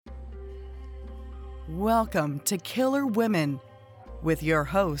Welcome to Killer Women with your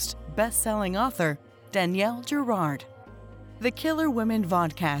host, best-selling author Danielle Girard. The Killer Women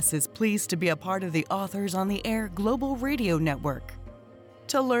Vodcast is pleased to be a part of the Authors on the Air Global Radio Network.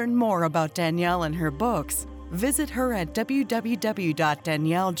 To learn more about Danielle and her books, visit her at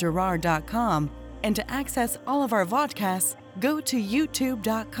www.daniellegirard.com, and to access all of our vodcasts, go to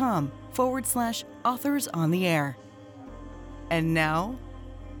youtube.com/Authors on the Air. And now,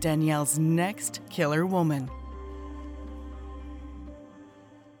 Danielle's next killer woman.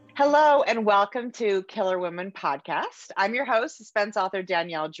 Hello and welcome to Killer Women Podcast. I'm your host, suspense author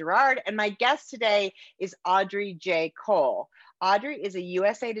Danielle Girard, and my guest today is Audrey J. Cole. Audrey is a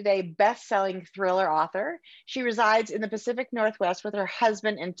USA Today best-selling thriller author. She resides in the Pacific Northwest with her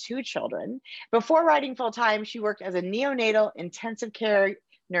husband and 2 children. Before writing full-time, she worked as a neonatal intensive care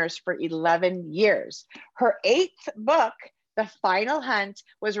nurse for 11 years. Her 8th book, The Final Hunt,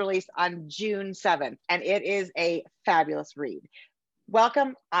 was released on June 7th, and it is a fabulous read.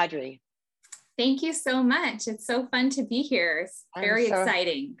 Welcome, Audrey. Thank you so much. It's so fun to be here. It's very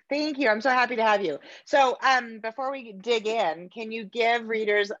exciting. Thank you. I'm so happy to have you. So before we dig in, can you give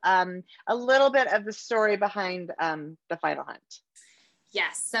readers a little bit of the story behind The Final Hunt?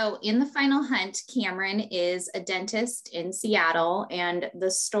 Yes. So in The Final Hunt, Cameron is a dentist in Seattle, and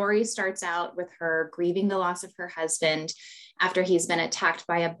the story starts out with her grieving the loss of her husband after he's been attacked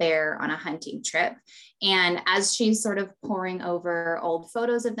by a bear on a hunting trip. And as she's sort of poring over old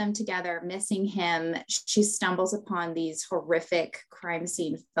photos of them together, missing him, she stumbles upon these horrific crime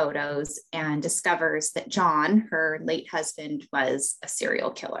scene photos and discovers that John, her late husband, was a serial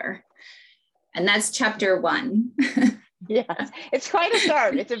killer. And that's chapter 1. Yes, it's quite a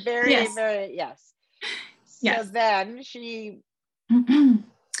start. It's a very, yes. Yes. Yes. So then she...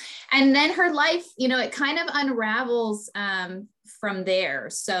 And then her life, it kind of unravels from there.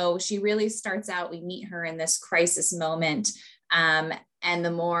 So she really starts out, we meet her in this crisis moment. And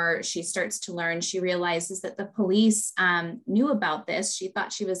the more she starts to learn, she realizes that the police knew about this. She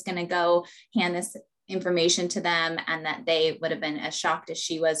thought she was going to go hand this information to them and that they would have been as shocked as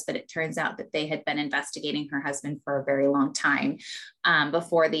she was, but it turns out that they had been investigating her husband for a very long time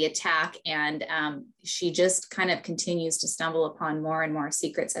before the attack. And she just kind of continues to stumble upon more and more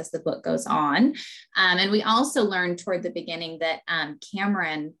secrets as the book goes on. And we also learned toward the beginning that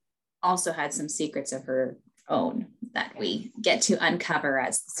Cameron also had some secrets of her own that we get to uncover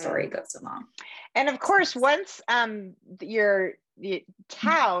as the story goes along. And of course, once the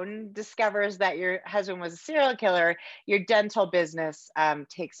town discovers that your husband was a serial killer, your dental business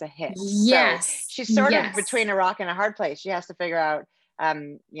takes a hit. Yes. So she's sort of between a rock and a hard place. She has to figure out, how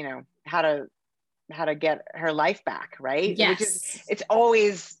to get her life back, right? Yes. Which is, it's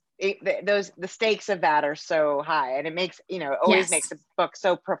always, the stakes of that are so high, and it makes, always makes the book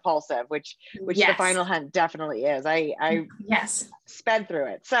so propulsive, which The Final Hunt definitely is. I sped through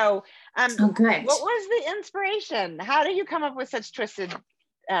it. So good. What was the inspiration? How did you come up with such twisted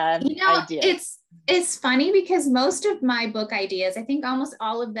ideas? It's funny because most of my book ideas, I think almost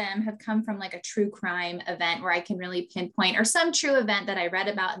all of them have come from like a true crime event where I can really pinpoint, or some true event that I read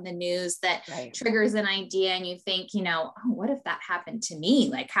about in the news that triggers an idea, and you think, what if that happened to me?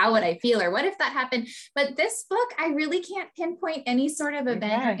 Like, how would I feel? Or what if that happened? But this book, I really can't pinpoint any sort of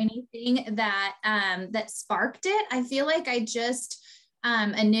event or anything that sparked it. I feel like I just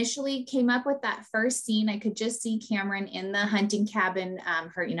initially came up with that first scene. I could just see Cameron in the hunting cabin,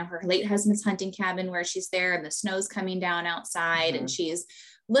 her late husband's hunting cabin, where she's there and the snow's coming down outside, and she's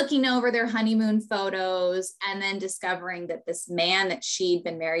looking over their honeymoon photos, and then discovering that this man that she'd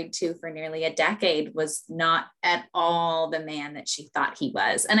been married to for nearly a decade was not at all the man that she thought he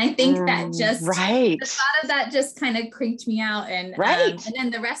was. And I think that just the thought of that just kind of creeped me out. And then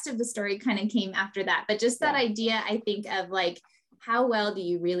the rest of the story kind of came after that. But just that idea, I think of like, how well do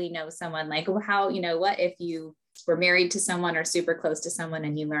you really know someone? Like, how, what if you were married to someone or super close to someone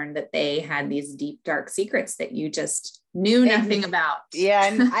and you learned that they had these deep, dark secrets that you just knew nothing about? Yeah.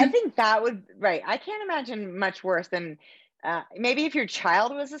 And I think that would, I can't imagine much worse than maybe if your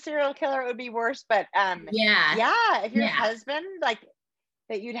child was a serial killer, it would be worse. But if your husband, like,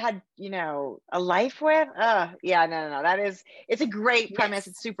 that you'd had, a life with, no. It's a great premise.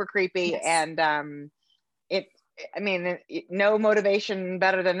 It's super creepy. And no motivation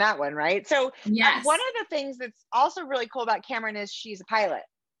better than that one, right? So one of the things that's also really cool about Cameron is she's a pilot.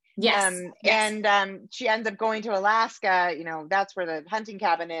 And she ends up going to Alaska, that's where the hunting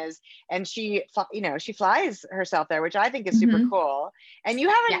cabin is. And she flies herself there, which I think is super cool. And you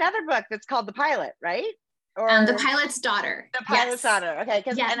have another book that's called The Pilot, right? or the pilot's daughter. The pilot's daughter. Okay,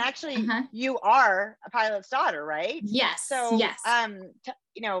 because yeah. and actually, you are a pilot's daughter, right? Yes. So, yes.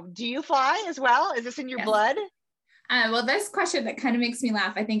 Do you fly as well? Is this in your blood? Well, this question that kind of makes me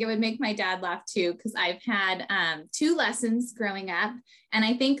laugh. I think it would make my dad laugh too, because I've had 2 lessons growing up. And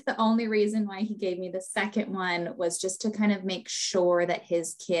I think the only reason why he gave me the second one was just to kind of make sure that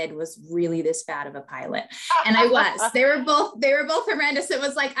his kid was really this bad of a pilot. And I was. They were both horrendous. It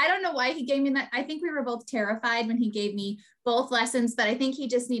was like, I don't know why he gave me that. I think we were both terrified when he gave me both lessons, but I think he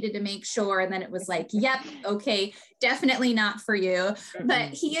just needed to make sure. And then it was like, yep, okay, definitely not for you. But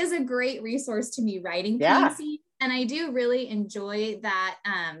he is a great resource to me writing plane scenes. And I do really enjoy that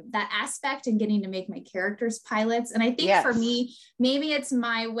aspect and getting to make my characters pilots. And I think for me, maybe it's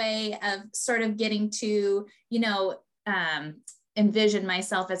my way of sort of getting to, envision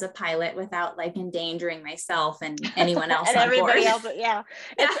myself as a pilot without like endangering myself and anyone else and on everybody board. else. Yeah.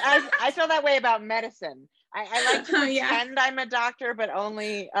 I feel that way about medicine. I like to pretend I'm a doctor, but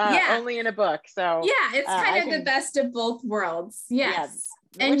only in a book. So it's kind of the best of both worlds. Yes.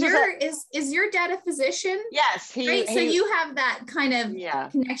 And is your dad a physician? Yes. So you have that kind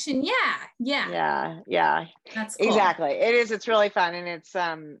of connection. Yeah. That's cool. Exactly. It is. It's really fun. And it's,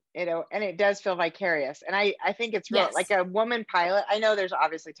 and it does feel vicarious. And I think it's real, like a woman pilot. I know there's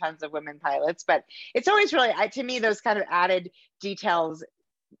obviously tons of women pilots, but it's always really, to me, those kind of added details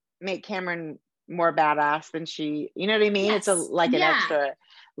make Cameron more badass than she, you know what I mean? It's an extra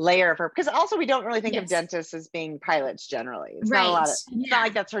layer of her, because also we don't really think of dentists as being pilots generally. It's not a lot of, it's not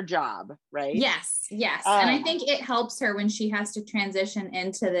like that's her job, right? Yes. And I think it helps her when she has to transition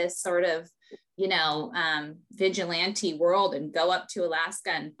into this sort of, vigilante world and go up to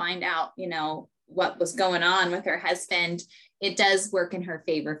Alaska and find out, what was going on with her husband. It does work in her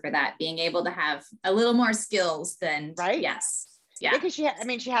favor for that, being able to have a little more skills than, because she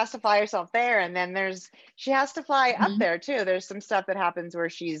has to fly herself there, and then she has to fly up there too. There's some stuff that happens where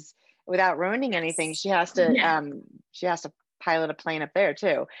she's, without ruining anything, she has to pilot a plane up there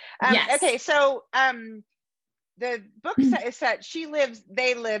too. Okay, so the book is set.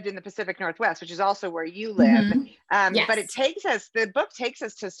 They lived in the Pacific Northwest, which is also where you live. But the book takes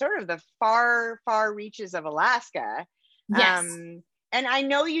us to sort of the far reaches of Alaska. And I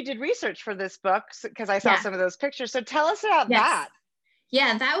know you did research for this book because I saw some of those pictures. So tell us about that.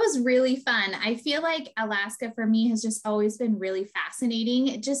 Yeah, that was really fun. I feel like Alaska for me has just always been really fascinating.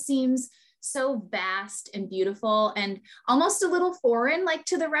 It just seems so vast and beautiful and almost a little foreign, like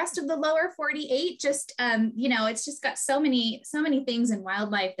to the rest of the lower 48. Just, it's just got so many things in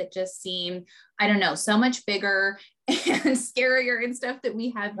wildlife that just seem, I don't know, so much bigger and scarier and stuff that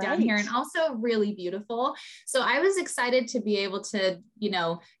we have down here, and also really beautiful. So I was excited to be able to,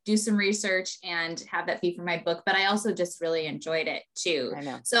 do some research and have that be for my book, but I also just really enjoyed it too. I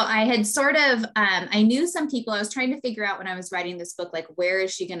know. So I had sort of, I knew some people. I was trying to figure out when I was writing this book, like, where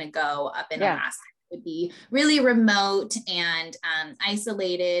is she going to go up in Alaska? It would be really remote and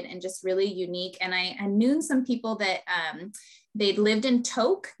isolated and just really unique. And I knew some people that they'd lived in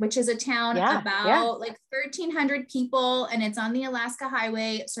Tok, which is a town about like 1,300 people, and it's on the Alaska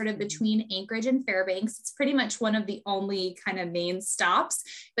Highway, sort of between Anchorage and Fairbanks. It's pretty much one of the only kind of main stops,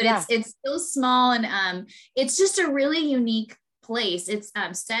 but it's so small, and it's just a really unique place. It's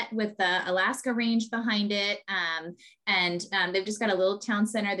set with the Alaska Range behind it, and they've just got a little town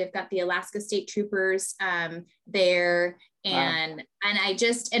center. They've got the Alaska State Troopers there. And it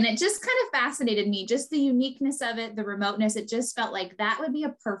just kind of fascinated me, just the uniqueness of it, the remoteness. It just felt like that would be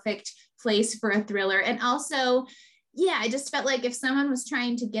a perfect place for a thriller. And also, I just felt like if someone was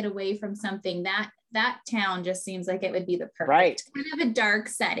trying to get away from something, that town just seems like it would be the perfect kind of a dark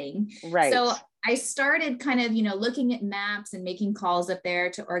setting. So I started kind of, looking at maps and making calls up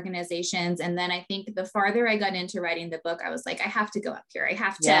there to organizations. And then I think the farther I got into writing the book, I was like, I have to go up here. I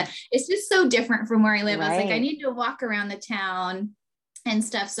have to, it's just so different from where I live. I was like, I need to walk around the town and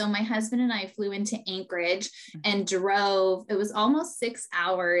stuff. So my husband and I flew into Anchorage and drove. It was almost 6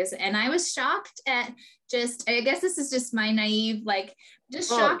 hours. And I was shocked at I guess this is just my naive,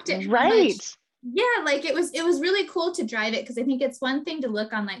 shocked at how much, like it was really cool to drive it, because I think it's one thing to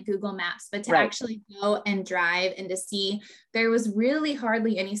look on like Google Maps, but to actually go and drive and to see there was really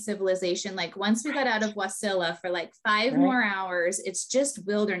hardly any civilization. Like once we got out of Wasilla for like 5 more hours, it's just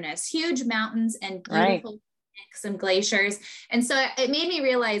wilderness, huge mountains and beautiful some glaciers. And so it made me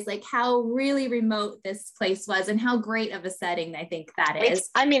realize like how really remote this place was and how great of a setting I think that is.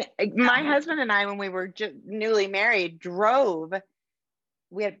 My husband and I, when we were newly married,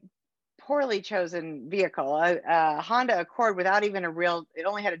 we had poorly chosen vehicle, a Honda Accord without even it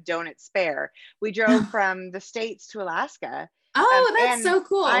only had a donut spare. We drove from the States to Alaska Oh, that's so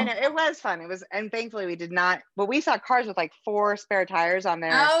cool. I know it was fun. It was, and thankfully we did not, but we saw cars with like 4 spare tires on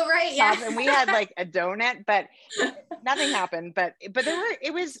there. Oh, right. Yeah. And we had like a donut, but nothing happened. But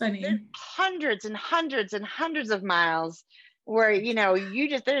it was hundreds and hundreds and hundreds of miles where,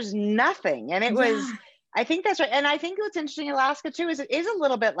 there's nothing. And it was, I think that's right. And I think what's interesting in Alaska too, is it is a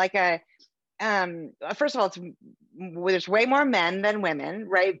little bit like first of all, there's way more men than women,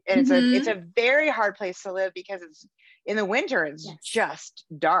 right? And it's a very hard place to live because it's in the winter, it's just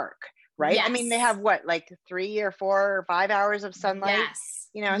dark, right? I mean, they have like 3 or 4 or 5 hours of sunlight,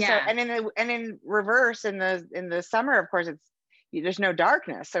 so, and in reverse in the summer, of course, there's no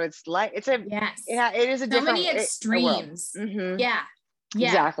darkness. So it's like, it is a different, so many extremes. Yeah.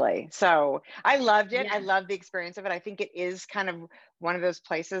 Exactly. So I loved it. I love the experience of it. I think it is kind of one of those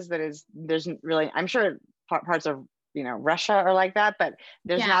places there's really, I'm sure parts of, Russia are like that, but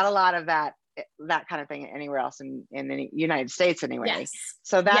there's not a lot of that kind of thing anywhere else in the United States anyway. Yes.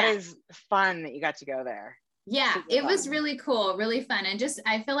 So that is fun that you got to go there. Yeah, it was really cool, really fun. And just,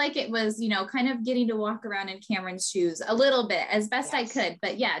 I feel like it was, kind of getting to walk around in Cameron's shoes a little bit as best I could,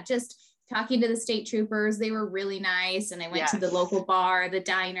 but just talking to the state troopers, they were really nice. And I went to the local bar, the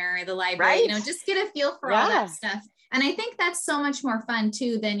diner, the library, just get a feel for all that stuff. And I think that's so much more fun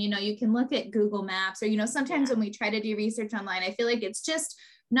too than, you can look at Google Maps or, sometimes when we try to do research online, I feel like it's just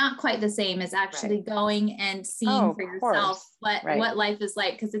not quite the same as actually going and seeing for yourself what life is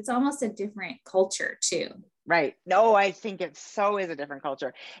like, because it's almost a different culture too. Right. No, I think it so is a different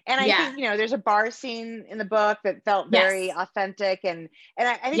culture. And I think, there's a bar scene in the book that felt very authentic. And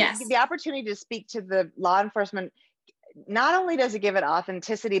I think the opportunity to speak to the law enforcement, not only does it give it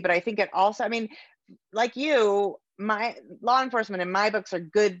authenticity, but I think it also, I mean, like my law enforcement in my books are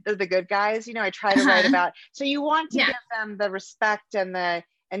good. They're the good guys. I try to write about, so you want to give them the respect and write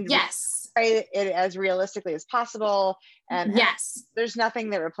it as realistically as possible. And there's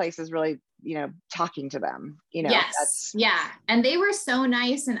nothing that replaces really, talking to them, And they were so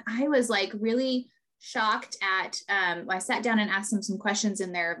nice. And I was like really shocked at, I sat down and asked them some questions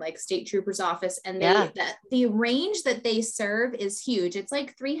in their like state trooper's office, and the range that they serve is huge. It's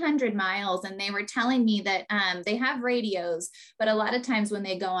like 300 miles. And they were telling me that they have radios, but a lot of times when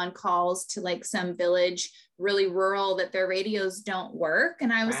they go on calls to like some village, really rural, that their radios don't work.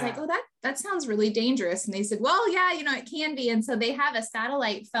 And I was like, oh, that sounds really dangerous. And they said, well, it can be. And so they have a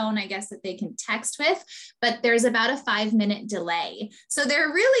satellite phone, I guess, that they can text with, but there's about a 5-minute delay. So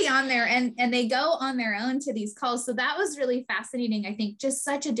they're really on there and they go on their own to these calls. So that was really fascinating. I think just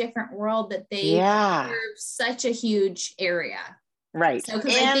such a different world that they serve such a huge area. Right. So, and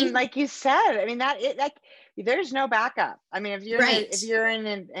I think, like you said, I mean, there's no backup. I mean, if you're in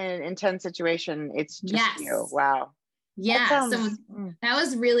an intense situation, it's just you. Wow. Yeah. So that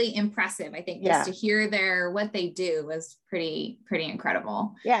was really impressive. I think just to hear what they do was pretty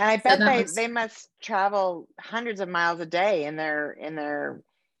incredible. Yeah. And I bet they must travel hundreds of miles a day in their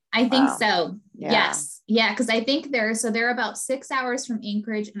I think so. Yeah. Yes. Yeah. Cause I think they're about 6 hours from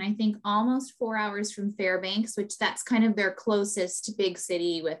Anchorage, and I think almost 4 hours from Fairbanks, which that's kind of their closest big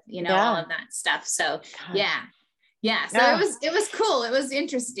city with, all of that stuff. So yeah. So it was cool. It was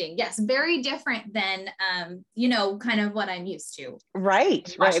interesting. Yes. Very different than, kind of what I'm used to.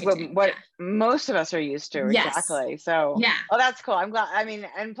 Right. What most of us are used to. Yes. Exactly. So, that's cool. I'm glad. I mean,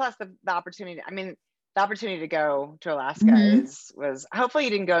 and plus the opportunity, the opportunity to go to Alaska was hopefully you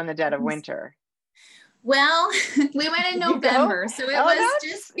didn't go in the dead of winter. Well, we went in November, so it was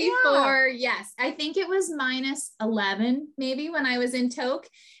just before. Yes, I think it was -11 maybe when I was in Tok.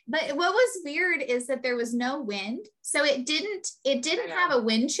 But what was weird is that there was no wind, so it didn't have a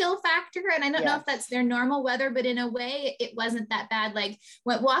wind chill factor. And I don't know if that's their normal weather, but in a way, it wasn't that bad. Like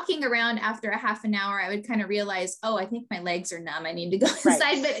when walking around after a half an hour, I would kind of realize, oh, I think my legs are numb. I need to go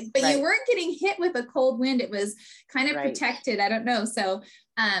inside. But you weren't getting hit with a cold wind. It was kind of protected. I don't know. So.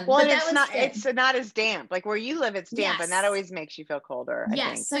 Well, it's not as damp. Like where you live, it's damp, and that always makes you feel colder. I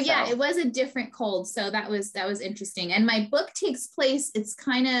think. So it was a different cold. So that was interesting. And my book takes place, it's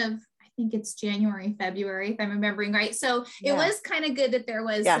kind of, I think it's January, February, if I'm remembering right. So it was kind of good that there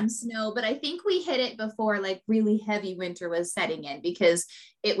was some snow, but I think we hit it before like really heavy winter was setting in, because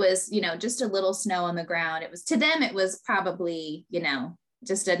it was, just a little snow on the ground. It was, to them, it was probably,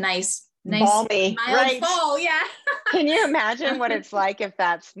 just a nice balmy, mild fall. Yeah. Can you imagine what it's like if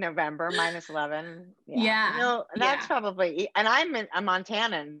that's November -11? Yeah. That's probably, and I'm a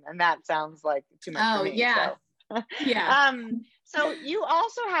Montanan, and that sounds like too much for me. Yeah. So. Yeah. So you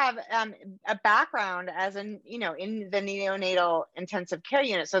also have a background as in the neonatal intensive care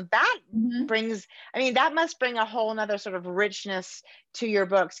unit. So that brings, that must bring a whole nother sort of richness to your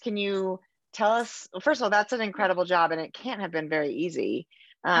books. Can you tell us, well, first of all, that's an incredible job and it can't have been very easy.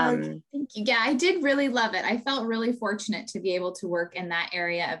 Thank you. Yeah, I did really love it. I felt really fortunate to be able to work in that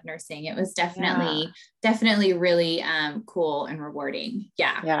area of nursing. It was definitely really cool and rewarding.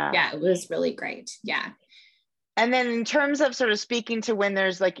 Yeah, it was really great. Yeah. And then in terms of sort of speaking to when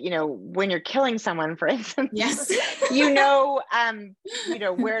there's like, when you're killing someone, for instance, yes, where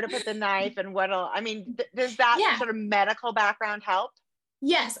to put the knife and does that sort of medical background help?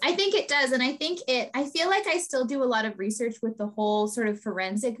 Yes, I think it does. And I feel like I still do a lot of research with the whole sort of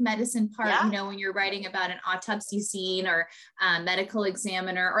forensic medicine part, when you're writing about an autopsy scene or medical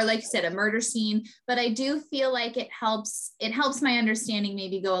examiner, or like you said, a murder scene. But I do feel like it helps my understanding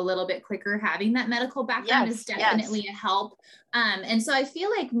maybe go a little bit quicker. Having that medical background is definitely a help. And so I feel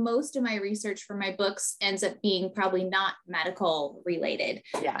like most of my research for my books ends up being probably not medical related.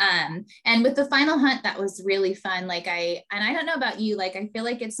 And with The Final Hunt, that was really fun. I don't know about you, I feel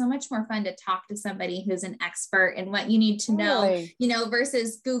like it's so much more fun to talk to somebody who's an expert in what you need to know,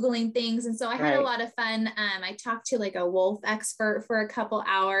 versus Googling things. And so I had a lot of fun. I talked to a wolf expert for a couple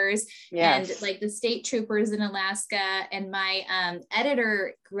hours and the state troopers in Alaska. And my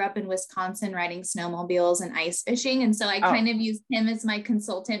editor grew up in Wisconsin riding snowmobiles and ice fishing. And so I kind of used him as my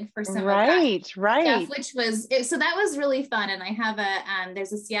consultant for some of that stuff, which was, so that was really fun. And I have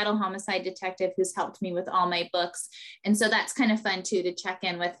there's a Seattle homicide detective who's helped me with all my books. And so that's kind of fun too, to check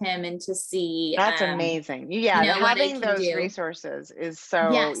in with him and to see. That's amazing. Having those resources is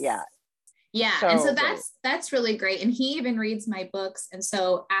so, Yeah. So and so that's really great. And he even reads my books. And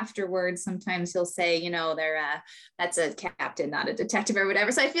so afterwards, sometimes he'll say, that's a captain, not a detective or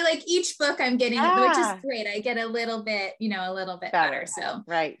whatever. So I feel like each book I'm getting, which is great. I get a little bit better. So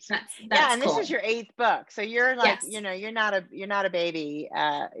that's and cool. This is your 8th book. So you're you're not a baby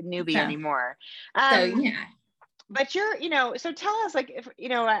newbie anymore. But you're, so tell us, if,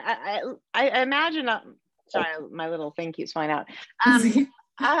 I imagine, sorry, my little thing keeps flying out.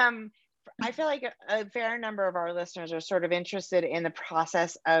 I feel like a fair number of our listeners are sort of interested in the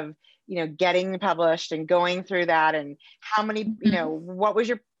process of, getting published and going through that, and how many,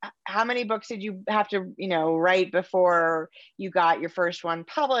 how many books did you have to, write before you got your first one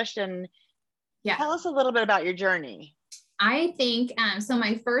published? And tell us a little bit about your journey. I think, so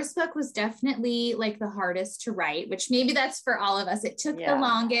my first book was definitely the hardest to write, which maybe that's for all of us. It took the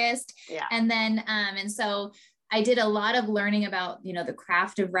longest. And then, and so I did a lot of learning about, the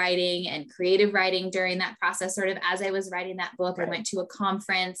craft of writing and creative writing during that process. Sort of as I was writing that book, I went to a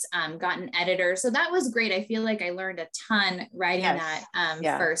conference, got an editor. So that was great. I feel like I learned a ton writing that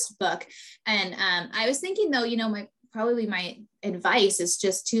first book. And I was thinking though, my advice is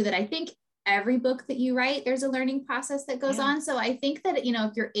just too, that I think every book that you write, there's a learning process that goes on. So I think that,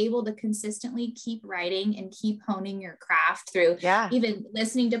 if you're able to consistently keep writing and keep honing your craft through even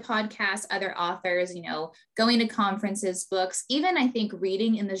listening to podcasts, other authors, going to conferences, books, even I think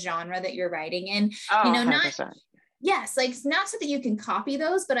reading in the genre that you're writing in, not so that you can copy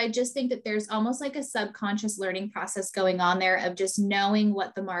those, but I just think that there's almost a subconscious learning process going on there of just knowing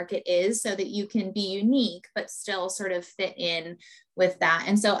what the market is so that you can be unique, but still sort of fit in with that.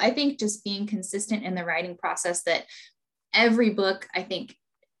 And so I think just being consistent in the writing process, that every book,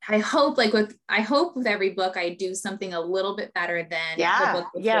 I hope with every book, I do something a little bit better than the book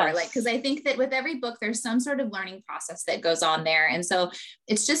before. Cause I think that with every book, there's some sort of learning process that goes on there. And so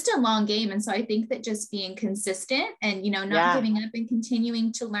it's just a long game. And so I think that just being consistent and, not giving up and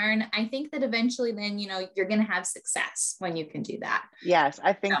continuing to learn, I think that eventually then, you're going to have success when you can do that. Yes.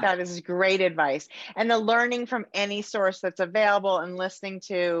 I think that is great advice. And the learning from any source that's available and listening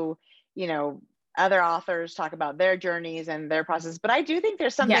to, other authors talk about their journeys and their process. But I do think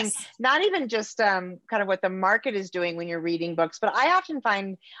there's something, not even just kind of what the market is doing when you're reading books, but I often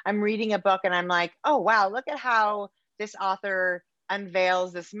find I'm reading a book and I'm like, oh, wow, look at how this author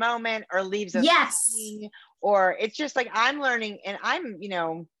unveils this moment or leaves us thinking, or it's just I'm learning, and I'm,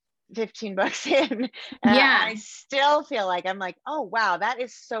 15 books in, and I still feel like I'm like, oh, wow, that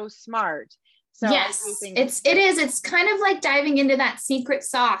is so smart. So it's kind of like diving into that secret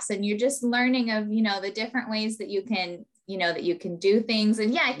sauce, and you're just learning of, the different ways that you can, that you can do things.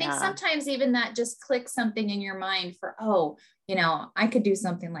 And I think sometimes even that just clicks something in your mind for, I could do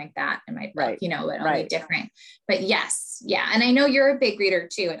something like that in my book, but only different. But and I know you're a big reader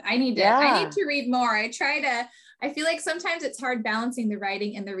too, and I need to read more. I I feel like sometimes it's hard balancing the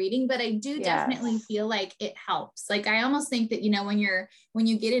writing and the reading, but I do definitely feel like it helps. Like, I almost think that, when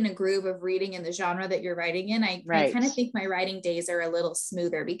you get in a groove of reading in the genre that you're writing in, I kind of think my writing days are a little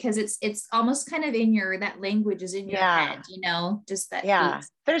smoother because it's almost kind of that language is in your head, just that. Yeah.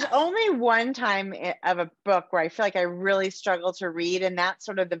 There's only one time of a book where I feel like I really struggle to read, and that's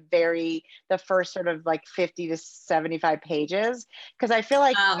sort of the first sort of like 50 to 75 pages. Cause I feel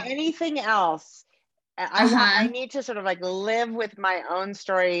like anything else, I need to sort of like live with my own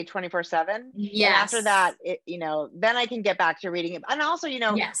story 24/7. Yes. And after that, then I can get back to reading it. And also,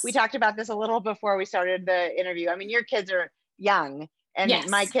 we talked about this a little before we started the interview. I mean, your kids are young and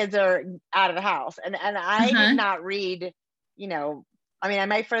my kids are out of the house, and I did not read,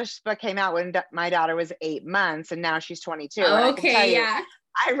 my first book came out when my daughter was 8 months, and now she's 22. Okay. Yeah.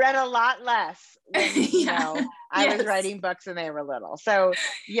 I read a lot less when, I was writing books when they were little. So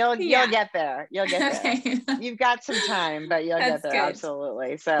you'll get there. You'll get there. You've got some time, but you'll get there. Good.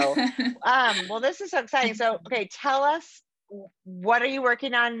 Absolutely. So, well, this is so exciting. So, okay, tell us, what are you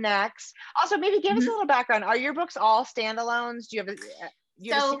working on next? Also, maybe give us a little background. Are your books all standalones? Do you have a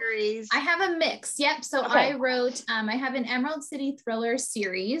series? I have a mix. Yep. So I wrote, I have an Emerald City Thriller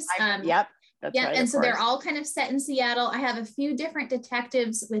series. Yep. That's right, and so they're all kind of set in Seattle. I have a few different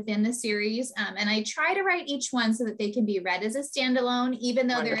detectives within the series, and I try to write each one so that they can be read as a standalone, even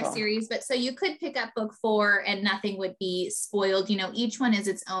though they're a series. But so you could pick up book 4 and nothing would be spoiled. Each one is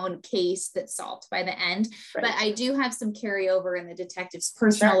its own case that's solved by the end. Right. But I do have some carryover in the detectives'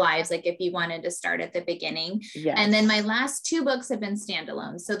 personal lives, like if you wanted to start at the beginning. Yes. And then my last 2 books have been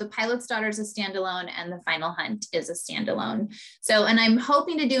standalone. So The Pilot's Daughter is a standalone, and The Final Hunt is a standalone. So, and I'm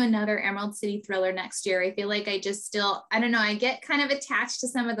hoping to do another Emerald City Thriller next year. I feel like I don't know, I get kind of attached to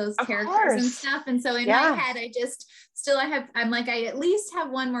some of those characters and stuff. And so in my head, I at least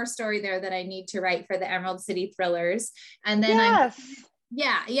have one more story there that I need to write for the Emerald City Thrillers. And then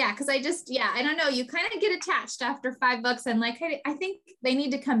because I don't know, you kind of get attached after 5 books. And like, I think they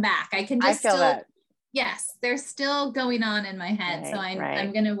need to come back. I feel that. Yes, they're still going on in my head. So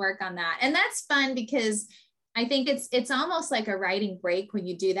I'm going to work on that. And that's fun because I think it's almost like a writing break when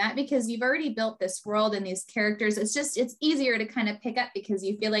you do that, because you've already built this world and these characters. It's easier to kind of pick up because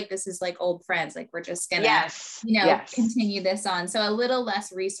you feel like this is like old friends. Like we're just going to, continue this on. So a little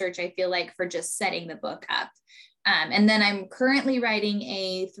less research, I feel like, for just setting the book up. And then I'm currently writing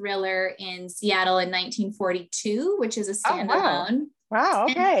a thriller in Seattle in 1942, which is a standalone. Wow.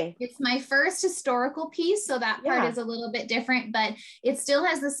 Okay. And it's my first historical piece. So that part is a little bit different, but it still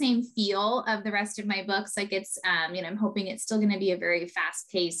has the same feel of the rest of my books. Like it's, I'm hoping it's still going to be a very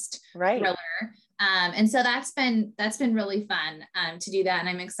fast paced thriller. And so that's been really fun to do that. And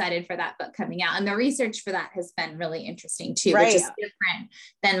I'm excited for that book coming out. And the research for that has been really interesting too, which is different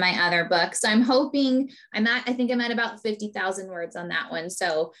than my other books. So I'm hoping I think I'm at about 50,000 words on that one.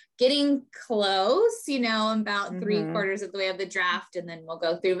 So getting close, about 3/4 of the way of the draft, and then we'll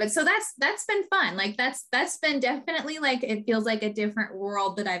go through. But so that's been fun. Like that's been definitely like, it feels like a different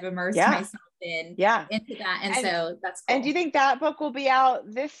world that I've immersed myself into that. And so that's cool. And do you think that book will be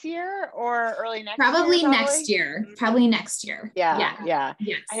out this year or early next year? Probably next year. Yeah.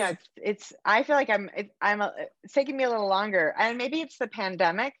 Yes. I know I feel like it's taking me a little longer, and maybe it's the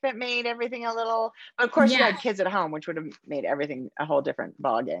pandemic that made everything a little, but of course you had kids at home, which would have made everything a whole different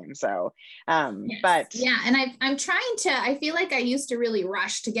ball game. So, but and I'm trying to, I feel like I used to really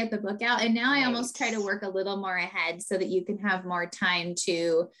rush to get the book out, and now I almost try to work a little more ahead so that you can have more time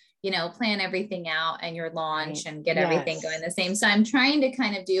to plan everything out and your launch and get everything going the same. So I'm trying to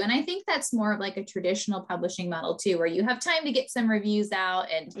kind of do, and I think that's more of like a traditional publishing model too, where you have time to get some reviews out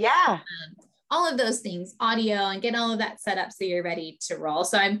and all of those things, audio, and get all of that set up so you're ready to roll.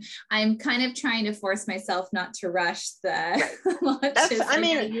 So I'm kind of trying to force myself not to rush the launches.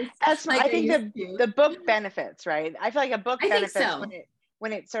 I think the book benefits, right? I feel like a book benefits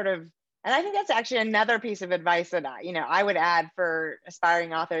when it sort of. And I think that's actually another piece of advice that I would add for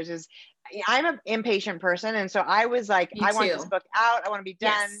aspiring authors is, I'm an impatient person. And so I was like, I want this book out. I want to be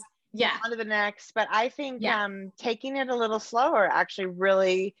done. On to the next. But I think taking it a little slower actually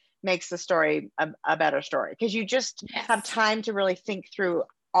really makes the story a better story, because you just have time to really think through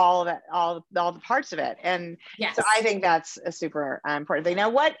all of it, all the parts of it. And so I think that's a super important thing. Now,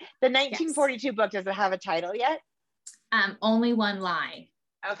 the 1942 book, does it have a title yet? Only One Lie.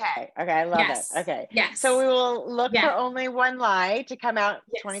 Okay. I love it. Okay. Yes. So we will look for Only One Lie to come out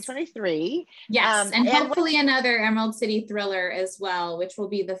 2023. Yes. And hopefully another Emerald City Thriller as well, which will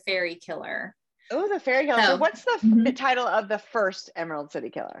be The Fairy Killer. Oh, The Fairy Killer. So what's the title of the first Emerald City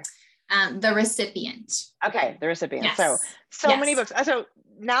Killer? The Recipient. Okay, The Recipient. Yes. So yes. many books. So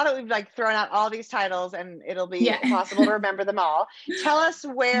now that we've like thrown out all these titles and it'll be impossible to remember them all, tell us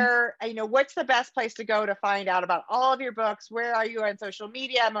where, what's the best place to go to find out about all of your books? Where are you on social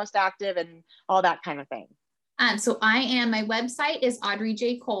media most active and all that kind of thing? So my website is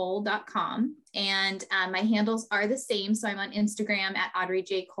audreyjcole.com, and my handles are the same. So I'm on Instagram at Audrey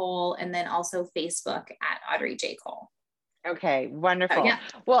J. Cole, and then also Facebook at Audrey J. Cole. Okay, wonderful. Yeah.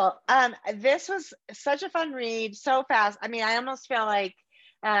 Well, this was such a fun read, so fast. I mean, I almost feel like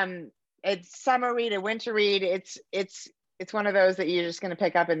it's summer read, a winter read. It's one of those that you're just going to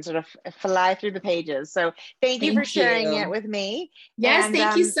pick up and sort of fly through the pages. So thank you for sharing it with me. Yes, and,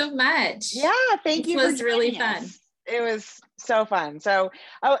 thank you so much. Yeah, thank you. It was really fun. It was so fun. So,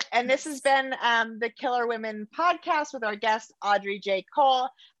 and this has been the Killer Women podcast with our guest, Audrey J. Cole.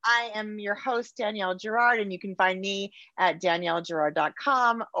 I am your host, Danielle Girard, and you can find me at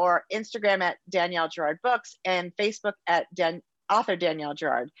daniellegirard.com or Instagram at Danielle Girard Books and Facebook at author Danielle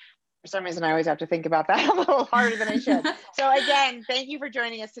Girard. For some reason, I always have to think about that a little harder than I should. So again, thank you for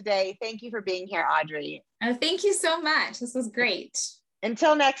joining us today. Thank you for being here, Audrey. Thank you so much. This was great.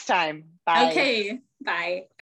 Until next time. Bye. Okay. Bye.